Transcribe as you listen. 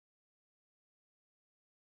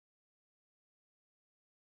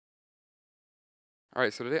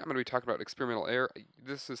Alright, so today I'm going to be talking about experimental error.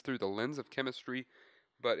 This is through the lens of chemistry,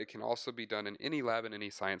 but it can also be done in any lab in any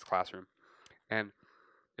science classroom. And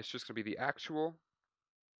it's just going to be the actual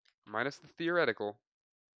minus the theoretical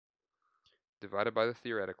divided by the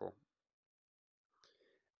theoretical.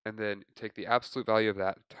 And then take the absolute value of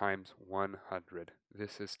that times 100.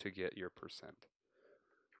 This is to get your percent.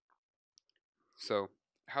 So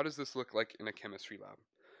how does this look like in a chemistry lab?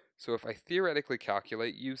 So if I theoretically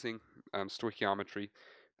calculate using stoichiometry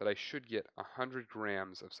that I should get 100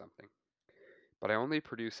 grams of something, but I only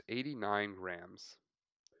produce 89 grams,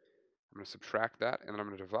 I'm going to subtract that, and then I'm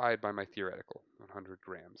going to divide by my theoretical, 100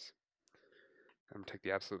 grams. I'm going to take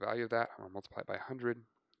the absolute value of that, I'm going to multiply it by 100,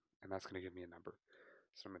 and that's going to give me a number.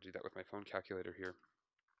 So I'm going to do that with my phone calculator here.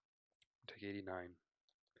 Take 89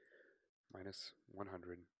 minus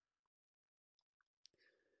 100.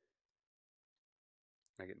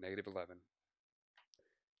 I get negative 11.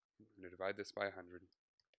 I'm going to divide this by 100.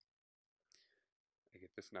 I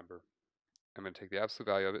get this number. I'm going to take the absolute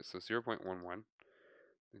value of it, so 0.11,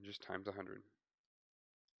 and just times 100.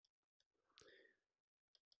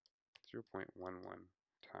 0.11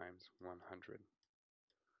 times 100.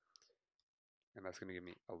 And that's going to give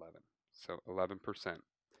me 11. So 11%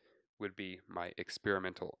 would be my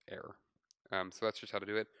experimental error. So that's just how to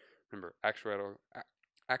do it. Remember,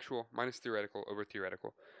 actual minus theoretical over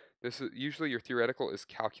theoretical. This is usually your theoretical is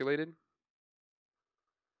calculated,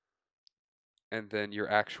 and then your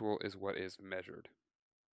actual is what is measured.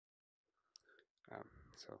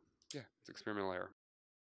 So yeah, it's experimental error.